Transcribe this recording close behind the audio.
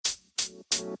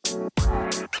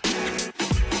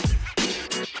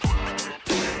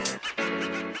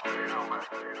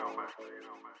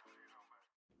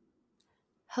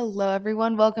Hello,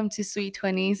 everyone. Welcome to Sweet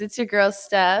 20s. It's your girl,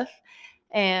 Steph,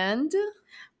 and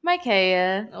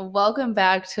Micaiah. Welcome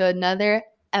back to another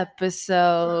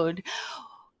episode.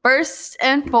 First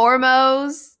and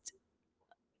foremost,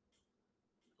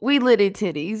 we litty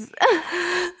titties.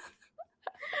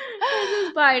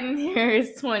 This Biden here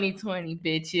is 2020,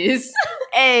 bitches.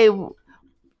 Hey,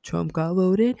 Trump got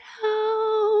voted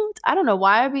out. I don't know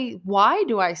why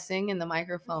do I sing in the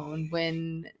microphone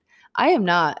when I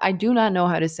do not know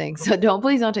how to sing. So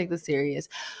please don't take this serious.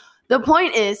 The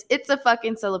point is, it's a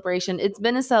fucking celebration. It's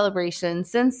been a celebration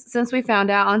since we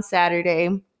found out on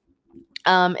Saturday.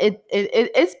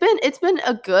 It's been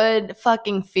a good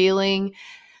fucking feeling.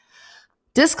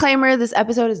 Disclaimer: this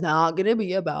episode is not going to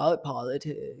be about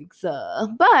politics,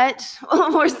 but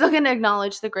we're still going to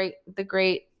acknowledge the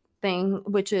great thing,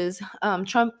 which is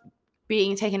Trump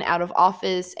being taken out of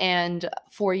office and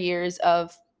 4 years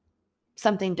of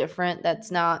something different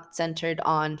that's not centered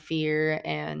on fear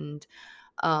and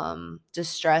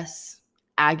distress,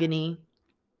 agony.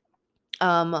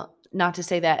 Not to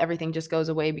say that everything just goes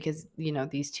away because,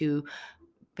 these two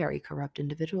very corrupt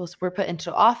individuals were put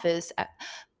into office,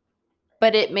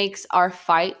 but it makes our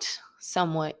fight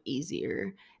somewhat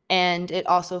easier. And it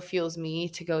also fuels me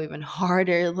to go even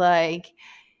harder. Like,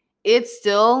 it's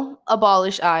still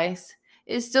abolish ICE.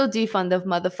 It's still defund the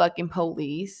motherfucking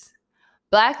police.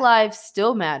 Black lives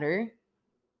still matter.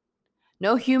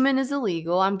 No human is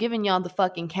illegal. I'm giving y'all the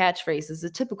fucking catchphrases, the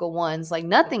typical ones. Like,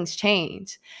 nothing's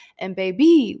changed. And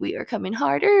baby, we are coming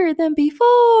harder than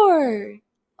before.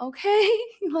 Okay?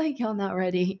 Like, y'all not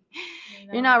ready.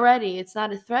 You're not ready. It's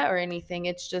not a threat or anything.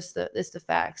 It's just it's the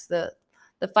facts. The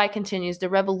fight continues. The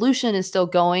revolution is still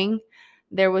going.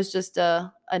 There was just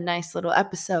a nice little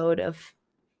episode of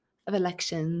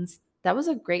elections. That was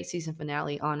a great season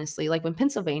finale, honestly. Like, when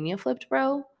Pennsylvania flipped,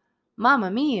 bro,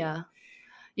 mamma mia.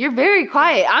 You're very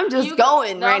quiet. I'm just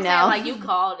going right now. Like, you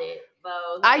called it, bro.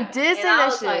 I did say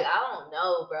that shit. Like, I don't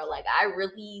know, bro. Like, I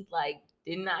really,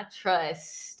 did not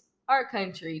trust our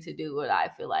country to do what I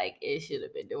feel like it should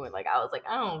have been doing. Like, I was like,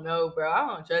 I don't know, bro. I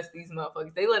don't trust these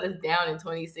motherfuckers. They let us down in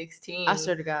 2016. I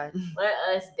swear to God. Let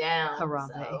us down.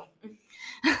 Harambe. So.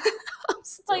 I'm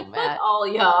still mad. Fuck all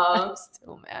y'all. I'm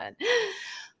still mad.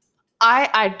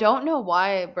 I don't know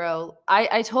why, bro.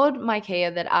 I told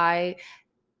Micaiah that I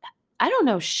don't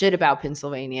know shit about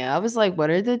Pennsylvania. I was like, what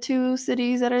are the two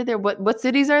cities that are there? What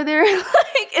cities are there?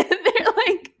 They're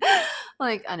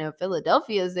like I know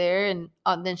Philadelphia's there, and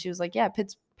then she was like, yeah,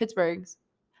 Pittsburgh's.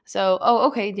 So,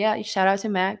 okay, yeah. Shout out to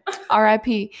Mac,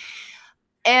 R.I.P.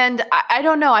 And I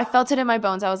don't know. I felt it in my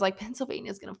bones. I was like,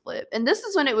 Pennsylvania's gonna flip, and this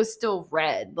is when it was still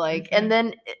red. Like, and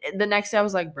then the next day I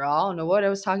was like, bro, I don't know what I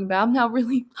was talking about. I'm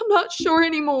not sure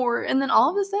anymore. And then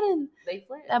all of a sudden, they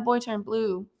flipped. That boy turned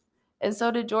blue. And so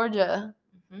did Georgia.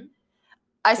 Mm-hmm.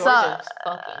 Georgia's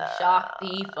fucking shocked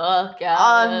the fuck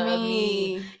out of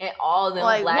me. And all them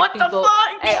black people.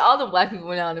 Hey, all the black people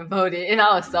went out and voted, and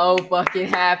I was so fucking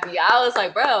happy. I was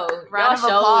like, bro, y'all showed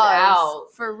out.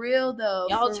 For real though.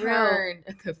 Y'all turned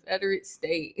a Confederate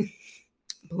state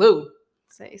blue.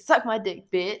 Say, suck my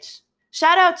dick, bitch.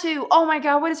 Shout out to, oh my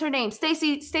God, what is her name?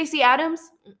 Stacey Adams?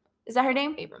 Is that her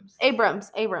name?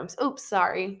 Abrams. Oops,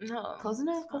 sorry. No. Close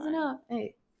enough.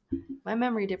 Hey. My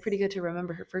memory did pretty good to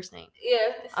remember her first name.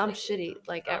 Yeah. I'm shitty,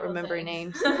 at remembering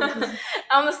names.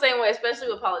 I'm the same way, especially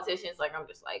with politicians. Like, I'm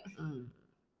just like,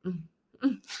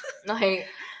 like,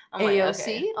 I'm AOC? Like,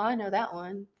 okay. Oh, I know that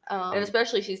one. And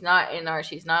especially she's not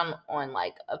on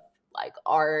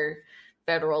our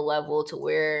federal level to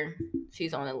where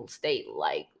she's on a state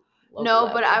local no, level.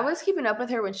 But I was keeping up with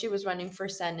her when she was running for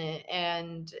Senate,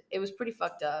 and it was pretty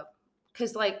fucked up.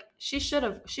 Cause she should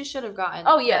have gotten.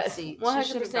 Oh yes, that seat.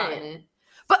 100%.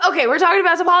 But okay, we're talking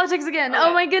about some politics again. Okay.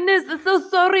 Oh my goodness, I'm so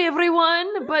sorry,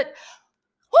 everyone. But,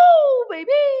 whoo, baby,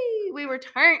 we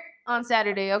returned on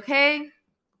Saturday. Okay,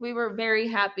 we were very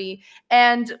happy,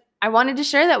 and I wanted to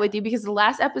share that with you because the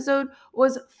last episode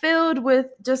was filled with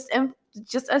just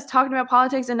us talking about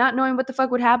politics and not knowing what the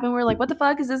fuck would happen. We're like, what the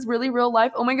fuck? Is this really real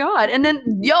life? Oh my God. And then,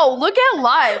 look at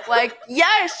life. Like,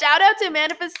 yes, shout out to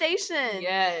manifestation.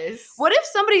 Yes. What if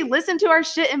somebody listened to our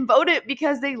shit and voted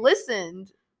because they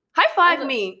listened? High five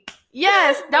me.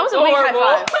 Yes, that was a big high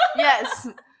five. Yes.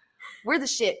 We're the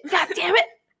shit. God damn it.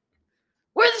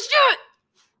 We're the shit.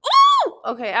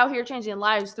 Ooh! Okay, out here changing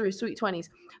lives through Sweet 20s.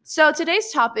 So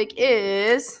today's topic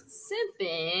is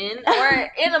simping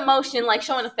or in emotion, like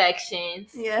showing affection.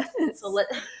 Yes. So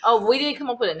we didn't come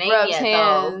up with a name Rubbed yet,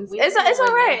 hands. though. It's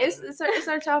all right. It's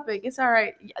our topic. It's all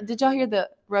right. Did y'all hear the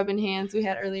rubbing hands we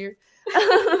had earlier?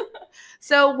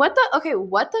 So what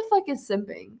the fuck is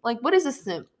simping? Like, what is a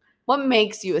simp? What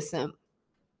makes you a simp?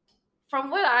 From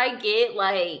what I get,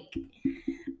 like,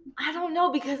 I don't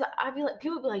know, because I be like,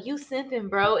 people be like, you simping,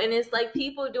 bro, and it's like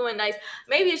people doing nice.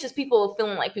 Maybe it's just people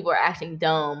feeling like people are acting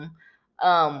dumb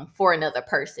for another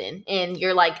person, and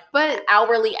you're like, but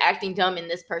outwardly acting dumb, and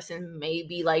this person may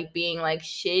be like being like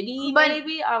shitty. But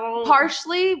maybe I don't.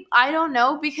 Partially, I don't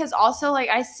know, because also like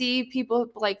I see people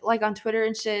like on Twitter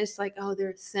and shit. It's like, oh, they're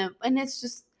a simp, and it's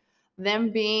just them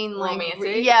being like romantic.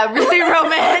 Really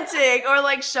romantic, or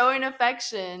like showing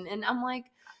affection, and I'm like,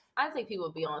 I think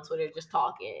people be on Twitter just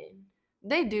talking.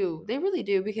 They do. They really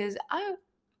do, because I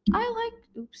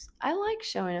like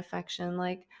showing affection.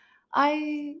 Like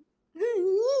I'm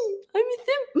a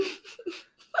simp.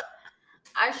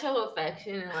 I show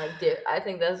affection, and like I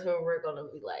think that's what we're gonna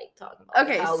be like talking about.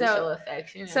 Okay, how we show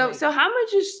affection. So how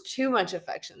much is too much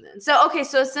affection then? So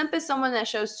so a simp is someone that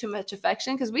shows too much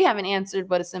affection, because we haven't answered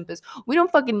what a simp is. We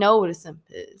don't fucking know what a simp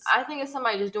is. I think it's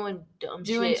somebody just doing dumb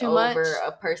shit too much over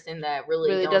a person that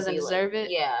really doesn't deserve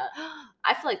it. Yeah,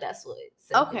 I feel like that's what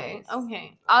simp is.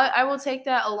 Okay. I will take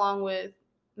that along with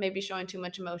maybe showing too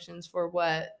much emotions for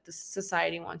what the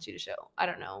society wants you to show. I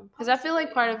don't know, because I feel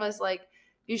like part of us like.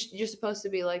 You're supposed to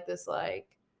be like this, like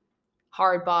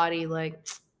hard body, like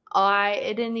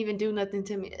it didn't even do nothing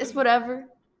to me. It's whatever.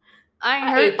 I ain't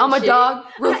hurt. I'm a dog.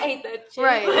 I hate that shit.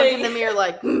 Right. Look in the mirror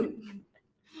like I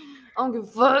don't give a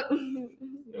fuck.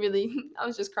 Really, I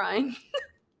was just crying.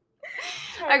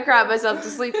 I cried myself to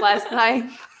sleep last night.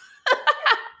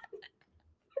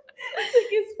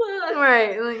 It's fun.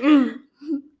 Right. Like,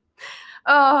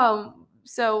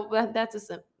 so that's a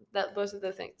simp. Those are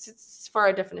the things. It's for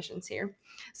our definitions here.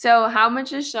 So how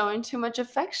much is showing too much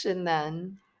affection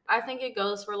then? I think it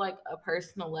goes for like a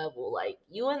personal level. Like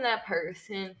you and that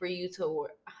person, for you to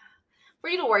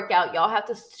work out, y'all have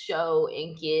to show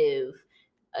and give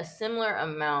a similar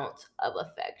amount of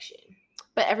affection.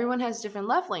 But everyone has different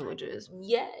love languages.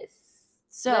 Yes.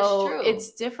 So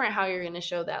it's different how you're going to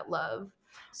show that love.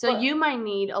 So you might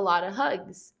need a lot of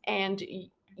hugs, and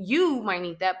you might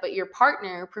need that, but your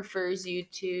partner prefers you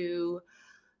to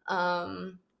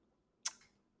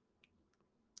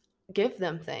give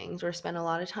them things or spend a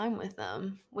lot of time with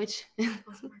them, which those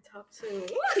are my top two. Those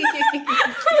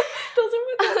are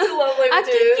my top two love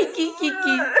languages.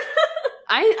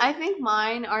 I think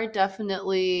mine are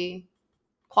definitely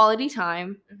quality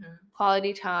time,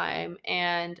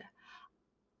 and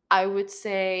I would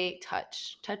say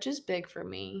touch. Touch is big for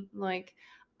me. Like,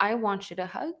 I want you to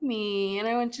hug me, and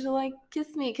I want you to like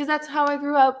kiss me, because that's how I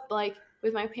grew up, like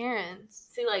with my parents.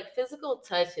 See, like physical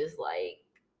touch is like,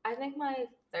 I think my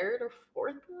third or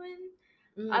fourth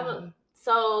one.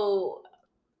 So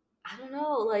I don't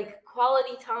know, like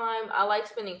quality time. I like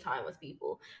spending time with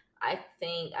people. I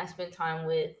think I spend time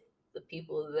with the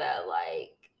people that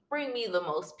like bring me the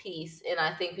most peace, and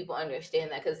I think people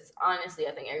understand that, because honestly,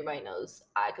 I think everybody knows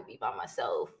I could be by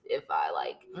myself if I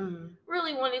like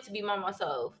really wanted to be by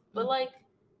myself. But like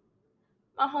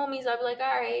my homies, I'd be like,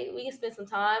 all right, we can spend some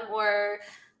time, or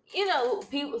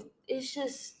people. It's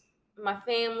just my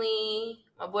family,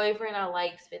 my boyfriend. I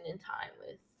like spending time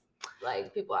with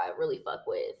like people I really fuck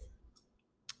with.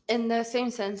 In the same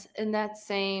sense, in that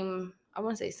same, I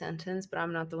want to say sentence, but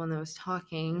I'm not the one that was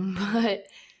talking, but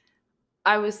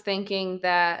I was thinking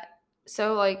that,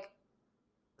 so like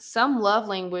some love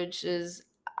languages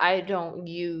I don't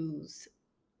use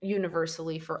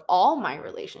universally for all my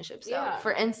relationships. Yeah.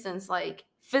 For instance, like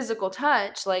physical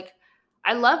touch, like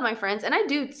I love my friends, and I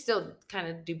do still kind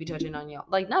of be touching on y'all,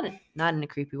 like not in a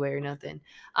creepy way or nothing.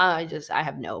 I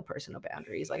have no personal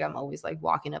boundaries. Like I'm always like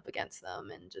walking up against them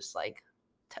and just like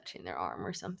touching their arm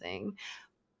or something.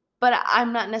 But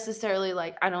I'm not necessarily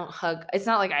like, I don't hug. It's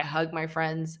not like I hug my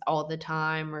friends all the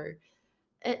time or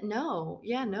no.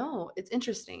 It's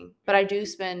interesting. But I do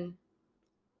spend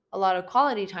a lot of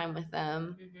quality time with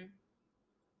them.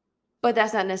 But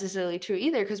that's not necessarily true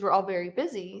either, because we're all very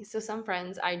busy. So some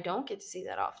friends I don't get to see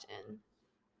that often.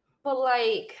 But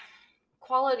like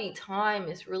quality time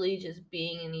is really just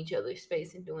being in each other's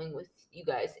space and doing what you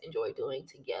guys enjoy doing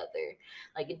together.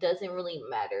 Like it doesn't really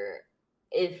matter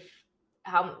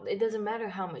it doesn't matter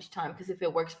how much time, because if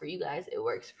it works for you guys, it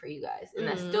works for you guys, and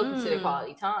that's still considered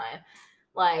quality time.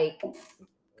 Like,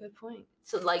 good point.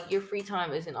 So like your free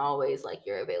time isn't always like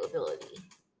your availability,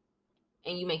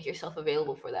 and you make yourself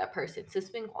available for that person to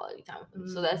spend quality time with them.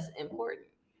 So that's important.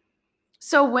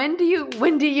 So when do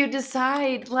you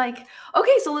decide, like,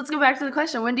 okay, so let's go back to the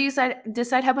question. When do you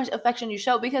decide how much affection you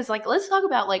show? Because, like, let's talk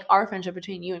about, like, our friendship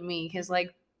between you and me. Because,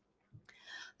 like,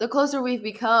 the closer we've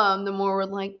become, the more we're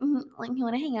like, like, you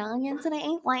want to hang out again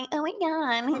today? Like, oh my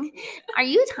god, are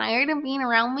you tired of being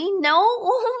around me? No,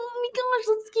 oh my gosh,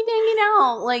 let's keep hanging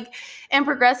out. Like, and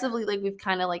progressively, like, we've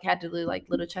kind of like had to do like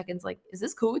little check-ins. Like, is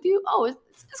this cool with you? Oh,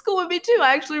 it's cool with me too.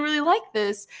 I actually really like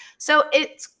this. So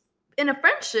it's in a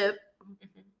friendship,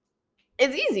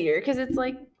 it's easier because it's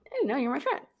like, hey, no, you're my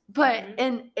friend. But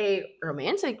in a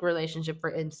romantic relationship,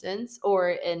 for instance,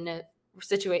 or in a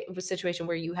situation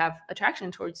where you have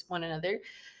attraction towards one another,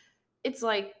 it's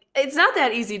like, it's not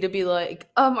that easy to be like,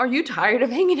 are you tired of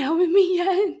hanging out with me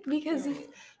yet? Because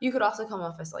you could also come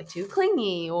off as like too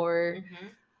clingy, or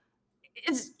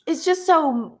it's just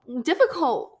so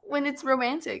difficult when it's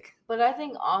romantic. But I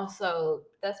think also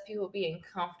that's people being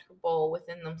comfortable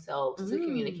within themselves to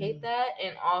communicate that,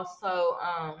 and also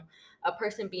a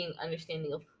person being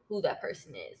understanding of who that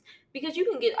person is, because I think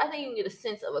you can get a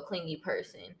sense of a clingy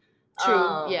person.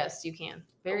 True. Yes, you can.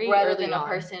 Very rather early than on. A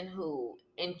person who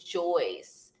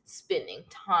enjoys spending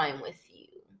time with you.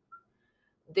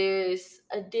 There's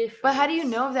a difference. But how do you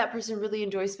know if that person really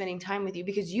enjoys spending time with you?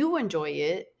 Because you enjoy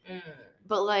it,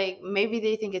 but like maybe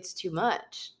they think it's too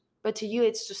much. But to you,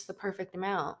 it's just the perfect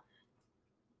amount.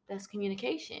 That's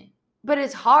communication. But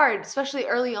it's hard, especially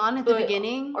early on at the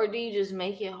beginning. Or do you just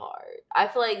make it hard? I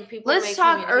feel like people. Let's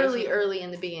talk early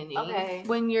in the beginning. Okay.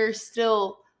 When you're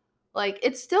still, like,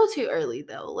 it's still too early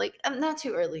though. Like, I'm not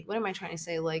too early. What am I trying to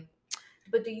say? Like,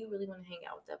 but do you really want to hang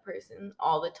out with that person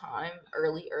all the time,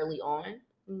 early on?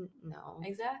 No.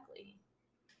 Exactly.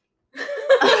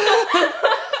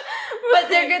 But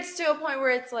there gets to a point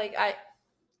where it's like,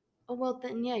 oh, well,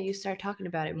 then, yeah, you start talking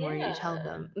about it more and you tell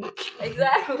them.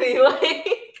 Exactly. Like,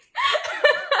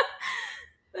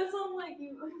 that's all like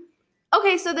you.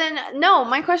 Okay, so then, no,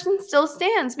 my question still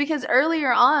stands, because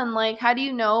earlier on, like, how do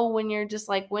you know when you're just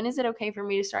like, when is it okay for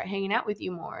me to start hanging out with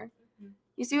you more?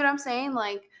 You see what I'm saying?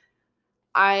 Like,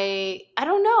 I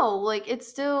don't know. Like, it's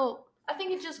still. I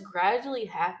think it just gradually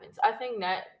happens. I think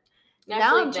that.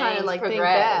 Now I'm trying to like think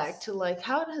back to like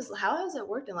how has it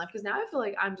worked in life? Because now I feel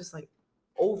like I'm just like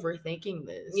overthinking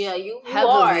this. Yeah, you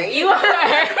are. You are.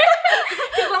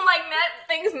 Because I'm like,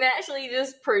 things naturally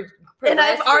just and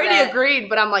I've already agreed,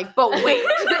 but I'm like, but wait,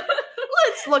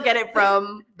 let's look at it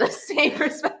from the same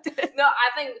perspective. No,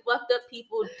 I think fucked up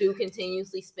people do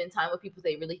continuously spend time with people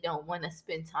they really don't want to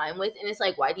spend time with, and it's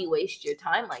like, why do you waste your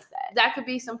time like that? That could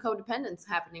be some codependence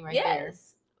happening right there.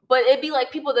 But it'd be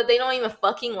like people that they don't even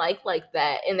fucking like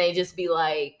that, and they just be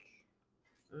like,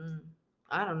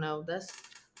 I don't know.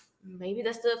 Maybe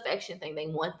that's the affection thing. They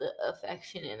want the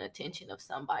affection and attention of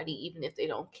somebody, even if they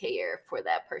don't care for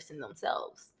that person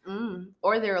themselves.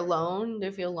 Or they're alone.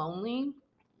 They feel lonely,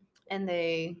 and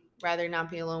they rather not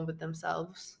be alone with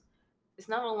themselves. It's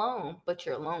not alone, but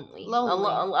you're lonely. I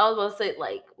was about to say,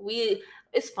 like,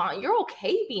 it's fine. You're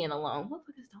okay being alone.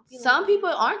 Some people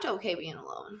aren't okay being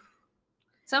alone.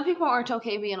 Some people aren't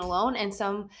okay being alone, and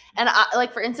I,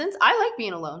 like, for instance, I like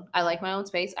being alone. I like my own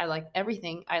space. I like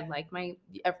everything. I like my,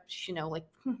 like,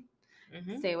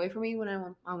 stay away from me when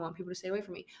I want people to stay away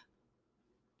from me.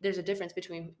 There's a difference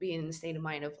between being in the state of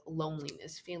mind of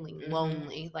loneliness, feeling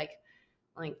lonely, like,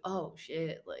 oh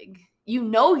shit, like,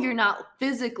 you're not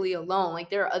physically alone. Like,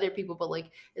 there are other people, but like,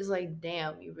 it's like,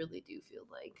 damn, you really do feel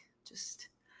like just.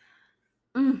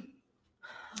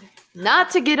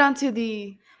 Not to get onto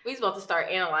the. We was about to start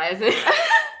analyzing.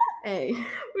 Hey.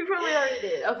 We probably already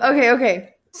did.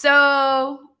 Okay.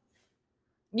 So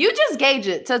you just gauge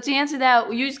it. So to answer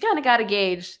that, you just kind of got to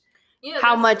gauge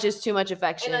how much is too much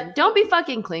affection. Don't be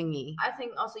fucking clingy. I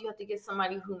think also you have to get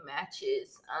somebody who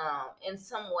matches, in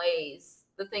some ways,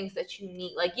 the things that you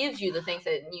need, like gives you the things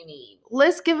that you need.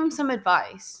 Let's give them some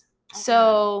advice. Okay.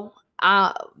 So,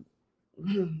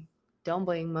 don't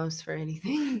blame most for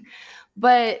anything,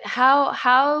 but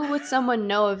how would someone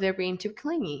know if they're being too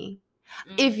clingy?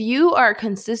 If you are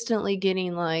consistently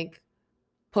getting like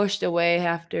pushed away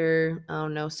after, I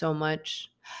don't know, so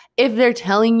much, if they're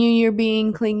telling you you're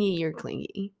being clingy, you're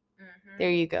clingy.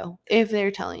 There you go. If they're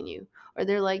telling you, or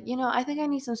they're like, I think I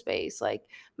need some space, like,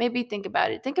 maybe think about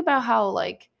it. Think about how,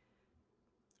 like,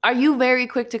 are you very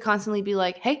quick to constantly be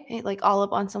like, hey, like, all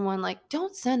up on someone, like,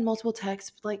 don't send multiple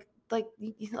texts, like,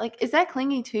 is that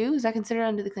clingy too? Is that considered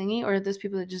under the clingy, or are those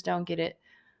people that just don't get it?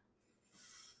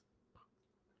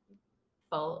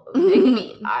 Well, it can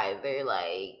be either.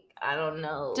 Like, I don't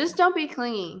know. Just don't be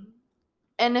clingy.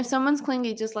 And if someone's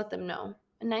clingy, just let them know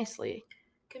nicely.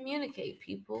 Communicate,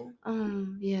 people.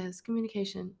 Yes,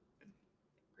 communication.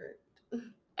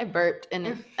 I burped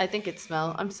and I think it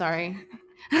smelled. I'm sorry.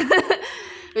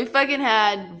 We fucking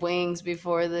had wings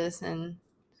before this and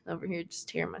over here just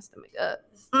tearing my stomach up.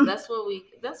 That's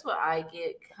what I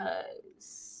get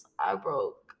because I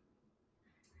broke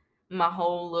my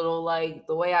whole little, like,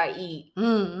 the way I eat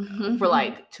for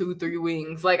like 2-3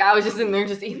 wings. Like, I was just in there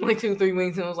just eating like 2-3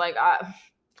 wings and I was like,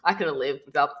 I could have lived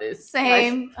without this.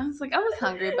 Same. I was like, I was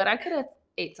hungry, but I could have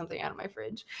ate something out of my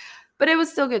fridge. But it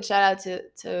was still good. Shout out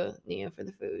to Nia for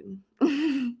the food.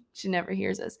 She never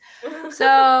hears us.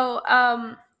 So,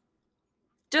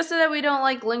 just so that we don't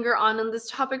like linger on this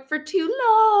topic for too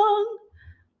long,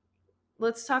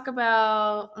 let's talk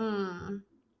about.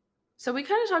 So we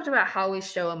kind of talked about how we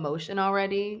show emotion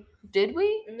already. Did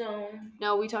we?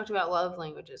 No, we talked about love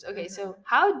languages. Okay, so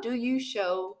how do you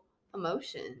show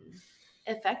emotion,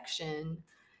 affection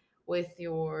with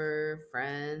your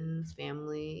friends,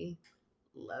 family,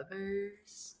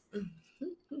 lovers?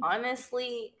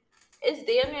 Honestly, it's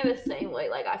damn near the same way.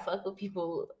 Like, I fuck with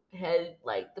people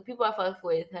like the people I fuck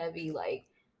with heavy. Like,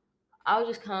 I'll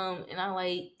just come and I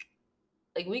like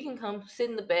we can come sit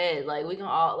in the bed. Like, we can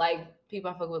all, like, people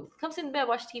I fuck with, come sit in the bed,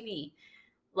 watch TV.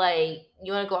 Like,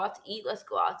 you want to go out to eat? Let's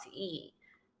go out to eat.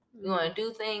 You want to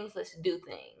do things? Let's do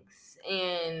things.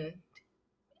 And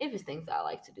if it's things that I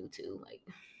like to do too, like,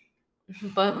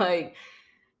 but like,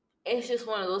 it's just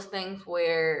one of those things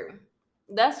where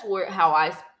that's where how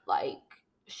I like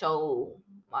show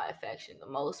my affection the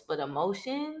most. But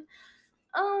emotion,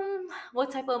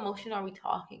 what type of emotion are we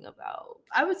talking about?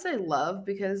 I would say love,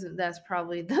 because that's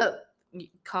probably the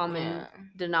common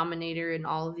denominator in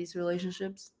all of these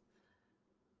relationships.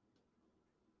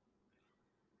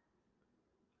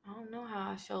 I don't know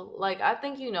how I show. Like, I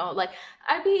think, like,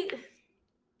 I'd be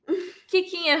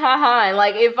kiki and ha-ha.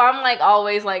 Like, if I'm like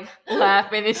always like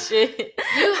laughing and shit.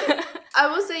 I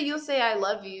will say, you'll say I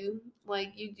love you.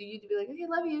 Like, you'd be like, okay,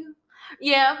 love you.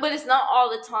 Yeah, but it's not all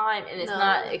the time, and it's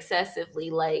not excessively.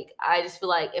 Like, I just feel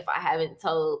like if I haven't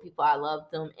told people I love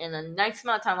them in a nice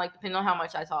amount of time, like, depending on how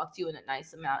much I talk to you in a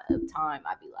nice amount of time,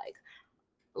 I'd be like,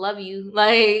 love you.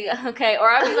 Like, okay. Or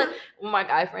I'd be like, with my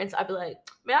guy friends, I'd be like,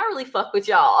 man, I really fuck with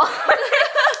y'all.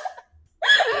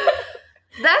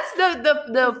 That's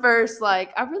the first,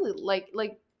 like, I really like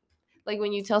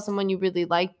when you tell someone you really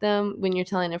like them, when you're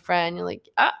telling a friend, you're like,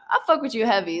 I fuck with you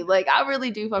heavy. Like, I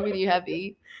really do fuck with you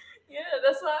heavy. Yeah,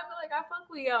 that's why I feel like I fuck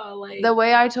with y'all. Like, the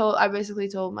way I basically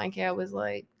told Mikey, I was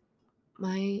like,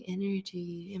 my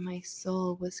energy and my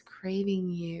soul was craving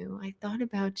you. I thought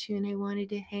about you and I wanted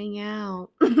to hang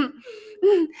out. I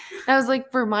was like,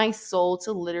 for my soul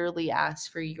to literally ask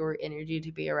for your energy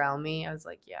to be around me, I was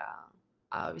like, yeah,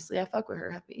 obviously I fuck with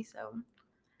her heavy. So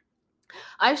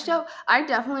I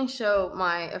definitely show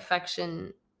my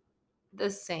affection the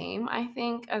same, I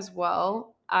think, as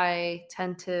well. I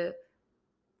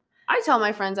tell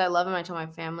my friends I love them. I tell my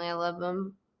family I love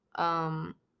them.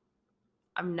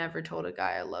 I've never told a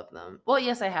guy I love them. Well,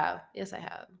 yes, I have. So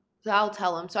I'll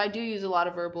tell them. So I do use a lot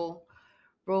of verbal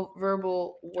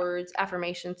words,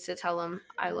 affirmations to tell them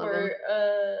I love them.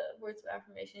 Words of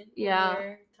affirmation.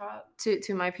 Yeah.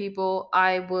 To my people,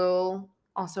 I will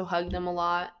also hug them a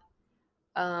lot.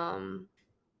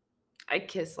 I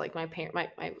kiss like my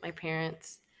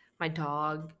parents, my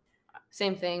dog.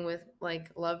 Same thing with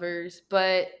like lovers,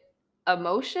 but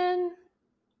emotion,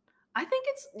 I think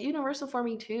it's universal for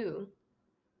me too.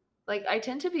 Like, I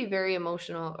tend to be very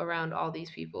emotional around all these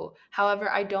people. However,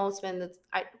 I don't spend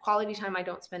quality time. I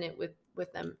don't spend it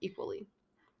with them equally.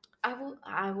 I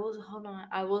will hold on.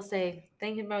 I will say,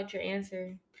 thinking about your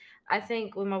answer, I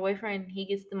think with my boyfriend, he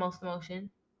gets the most emotion.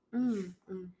 Then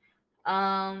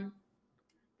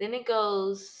it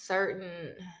goes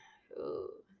certain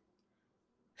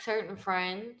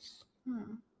friends,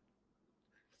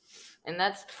 and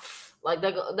that's like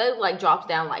that like drops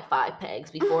down like 5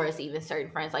 pegs before it's even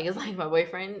certain friends. Like, it's like my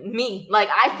boyfriend, me. Like,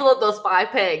 I fill up those 5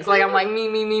 pegs. Like, I'm like me.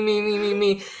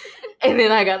 And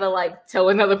then I gotta like tell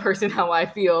another person how I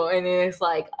feel, and then it's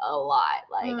like a lot.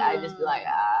 Like, I just be like,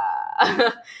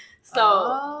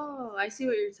 So I see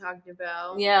what you're talking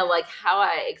about. Yeah, like how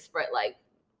I express, like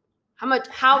how much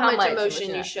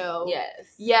emotion you show.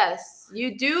 Yes,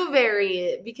 you do vary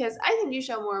it, because I think you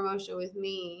show more emotion with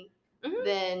me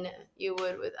than you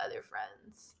would with other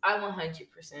friends. I 100%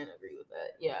 agree with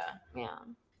that. Yeah.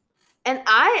 And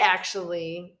I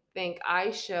actually think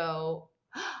I show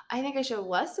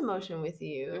less emotion with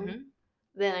you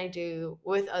than I do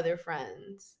with other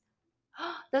friends.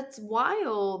 That's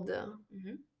wild.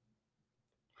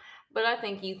 But I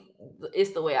think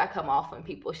it's the way I come off when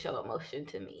people show emotion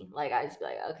to me. Like, I just be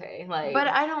like, okay, like. But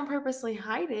I don't purposely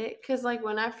hide it, because like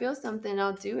when I feel something,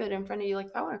 I'll do it in front of you. Like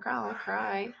if I want to cry, I'll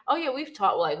cry. Oh yeah, we've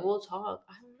talked. Like we'll talk.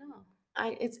 I don't know.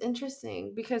 It's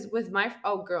interesting because with my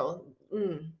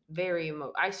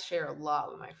I share a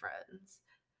lot with my friends.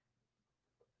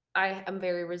 I am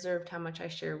very reserved how much I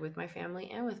share with my family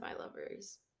and with my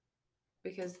lovers,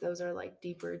 because those are like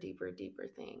deeper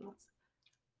things.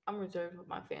 I'm reserved with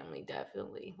my family,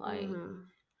 definitely. Like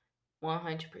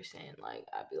 100%. Like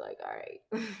I'd be like, all right,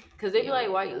 because they'd be like,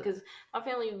 why? Because my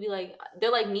family would be like,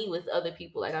 they're like me with other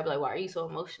people. Like I'd be like, why are you so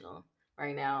emotional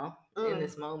right now in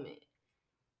this moment?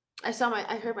 I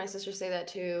heard my sister say that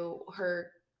to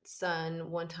her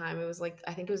son one time. It was like,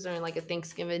 I think it was during like a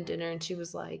Thanksgiving dinner, and she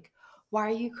was like, why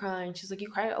are you crying? She's like, you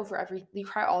cry you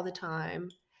cry all the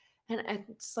time. And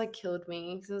it just like killed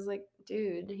me, because I was like,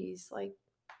 dude, he's like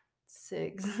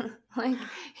 6. Like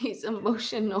he's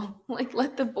emotional. Like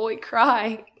let the boy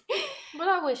cry. But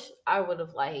I wish I would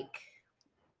have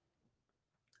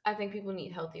I think people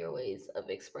need healthier ways of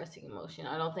expressing emotion.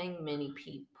 I don't think many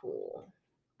people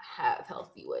have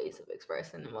healthy ways of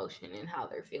expressing emotion and how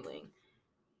they're feeling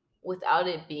without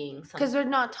it being something. Because they're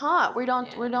not taught. We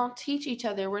don't teach each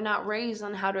other. We're not raised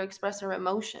on how to express our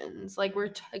emotions. Like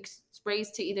we're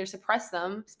raised to either suppress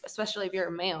them, especially if you're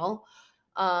a male,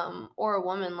 or a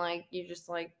woman. Like you just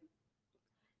like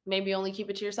maybe only keep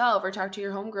it to yourself, or talk to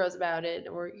your homegirls about it,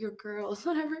 or your girls,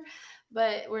 whatever.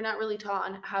 But we're not really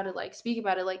taught on how to like speak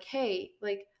about it. Like, hey,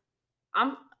 like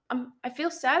I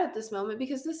feel sad at this moment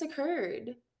because this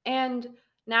occurred, and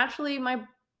naturally my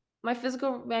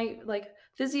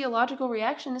physiological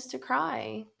reaction is to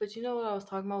cry. But you know what I was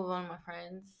talking about with one of my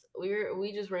friends?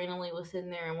 We just randomly was sitting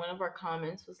there, and one of our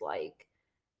comments was like,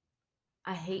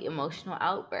 I hate emotional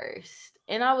outbursts.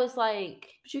 And I was like,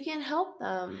 but you can't help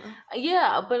them.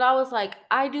 Yeah, but I was like,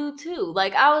 I do too.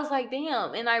 Like I was like,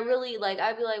 damn. And I really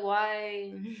I'd be like,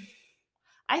 why?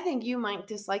 I think you might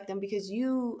dislike them because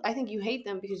I think you hate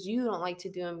them because you don't like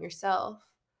to do them yourself.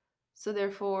 So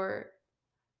therefore,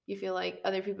 you feel like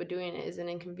other people doing it is an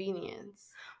inconvenience.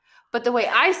 But the way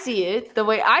I see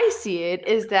it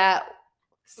is that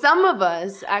some of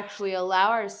us actually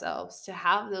allow ourselves to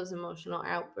have those emotional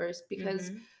outbursts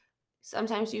because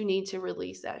sometimes you need to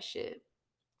release that shit.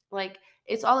 Like,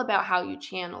 it's all about how you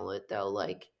channel it, though.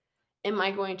 Like, am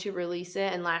I going to release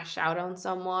it and lash out on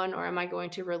someone, or am I going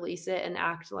to release it and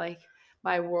act like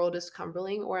my world is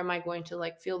crumbling, or am I going to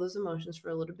like feel those emotions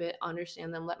for a little bit,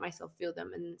 understand them, let myself feel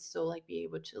them, and still like be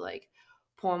able to like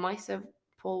pull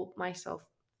myself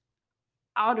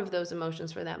out of those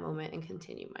emotions for that moment and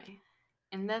continue my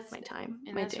time.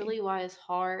 And that's really why it's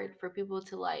hard for people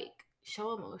to like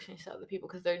show emotions to other people,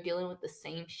 because they're dealing with the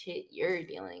same shit you're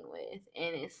dealing with,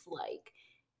 and it's like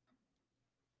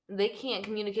they can't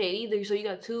communicate either, so you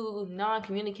got two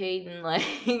non-communicating like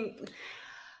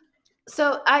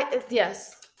so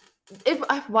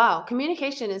wow,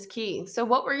 communication is key. So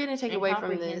what we're going to take away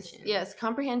from this, yes,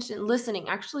 comprehension, listening,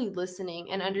 actually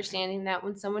listening and understanding that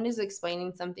when someone is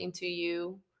explaining something to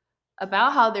you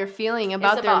about how they're feeling,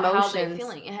 about their emotions, how they're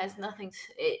feeling, it has nothing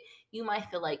to you might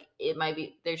feel like it might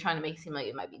be they're trying to make it seem like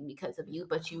it might be because of you,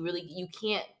 but you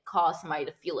can't cause somebody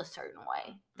to feel a certain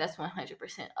way. That's 100%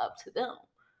 up to them.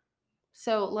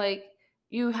 So like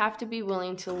you have to be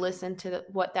willing to listen to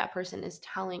what that person is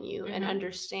telling you and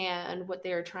understand what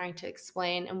they're trying to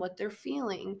explain and what they're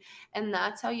feeling. And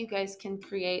that's how you guys can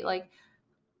create like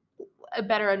a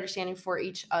better understanding for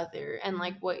each other, and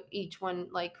like what each one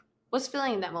like was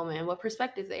feeling in that moment and what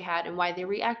perspective they had and why they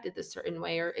reacted this certain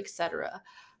way, or etc.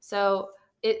 So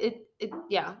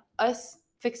us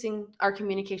fixing our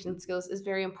communication skills is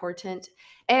very important.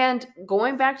 And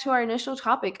going back to our initial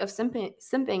topic of simping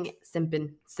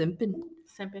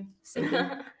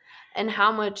and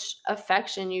how much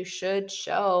affection you should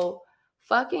show,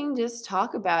 fucking just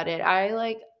talk about it.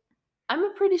 I'm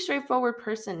a pretty straightforward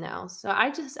person now, so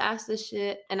I just ask the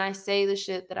shit and I say the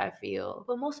shit that I feel.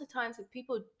 But most of the times, if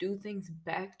people do things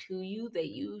back to you,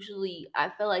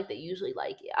 I feel like they usually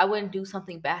like it. I wouldn't do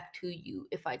something back to you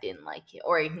if I didn't like it,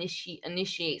 or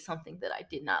initiate something that I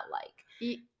did not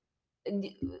like.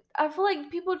 I feel like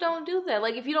people don't do that.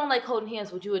 Like, if you don't like holding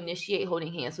hands, would you initiate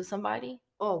holding hands with somebody?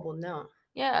 Oh, well, no.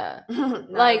 Yeah.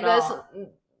 Like,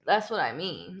 that's what I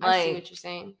mean. Like, I see what you're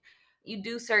saying. You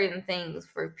do certain things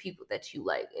for people that you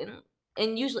like,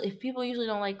 and usually, if people usually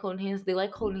don't like holding hands, they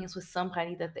like holding hands with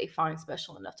somebody that they find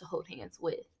special enough to hold hands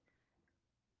with.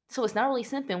 So it's not really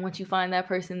simping once you find that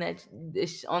person that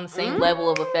is on the same level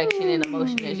of affection and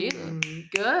emotion as you.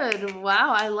 Good.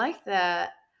 Wow, I like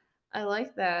that. I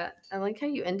like how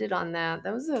you ended on that.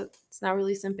 It's not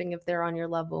really simping if they're on your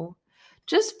level.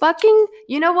 Just fucking,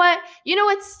 you know what? You know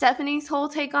what's Stephanie's whole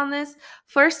take on this?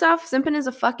 First off, simping is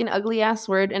a fucking ugly ass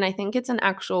word, and I think it's an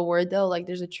actual word though. Like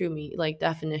there's a true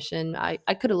definition. I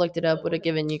could have looked it up, would have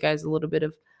given you guys a little bit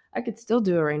of. I could still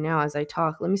do it right now as I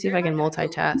talk. Let me see if I can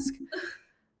multitask.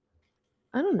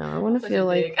 I don't know. I want to feel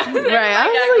like right.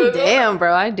 I was like, damn,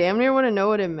 bro. I damn near want to know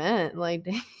what it meant. Like,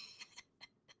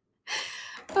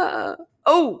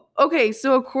 oh, okay.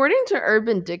 So according to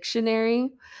Urban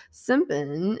Dictionary,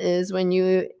 simping is when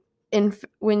you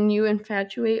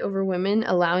infatuate over women,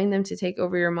 allowing them to take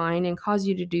over your mind and cause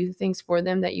you to do things for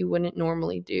them that you wouldn't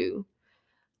normally do.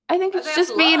 I think it's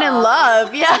just being in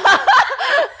love. Yeah.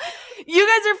 You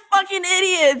guys are fucking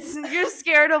idiots. You're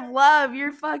scared of love.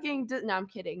 You're fucking no, I'm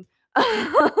kidding.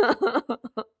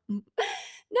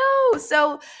 No.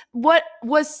 So what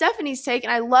was Stephanie's take?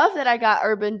 And I love that I got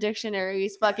Urban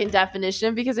Dictionary's fucking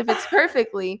definition, because if it's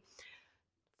perfectly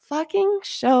fucking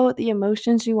show the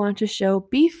emotions you want to show,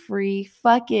 be free,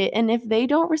 fuck it. And if they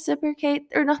don't reciprocate,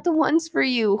 they're not the ones for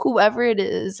you, whoever it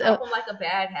is. Like a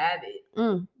bad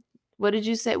habit. What did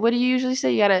you say? What do you usually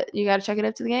say? You gotta chuck it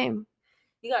up to the game.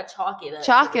 You gotta chalk it up.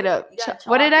 Chalk it up.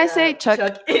 What did I say? Chuck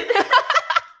it.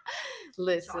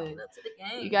 Listen, chalk it up to the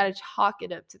game. You gotta chalk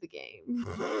it up to the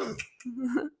game.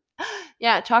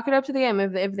 Yeah, chalk it up to the game.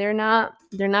 If they're not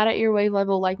at your wave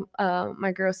level, like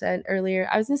my girl said earlier.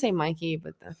 I was gonna say Mikey,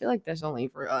 but I feel like that's only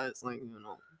for us. Like, you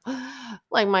know,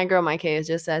 like my girl Mikey has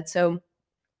just said. So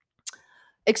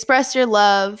express your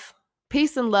love,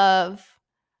 peace and love.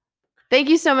 Thank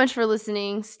you so much for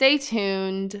listening. Stay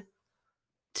tuned.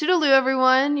 Toodaloo,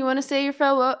 everyone. You want to say your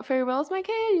farewells,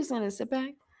 Mikey? Or you just gonna sit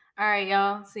back? All right,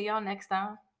 y'all. See y'all next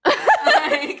time.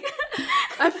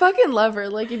 I fucking love her.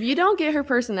 Like, if you don't get her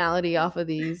personality off of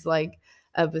these like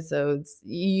episodes,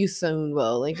 you soon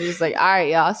will. Like, she's like, all right,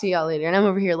 y'all, I'll see y'all later. And I'm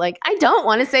over here like, I don't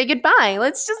want to say goodbye.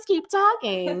 Let's just keep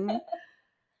talking.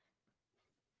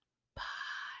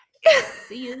 Bye.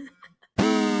 See you.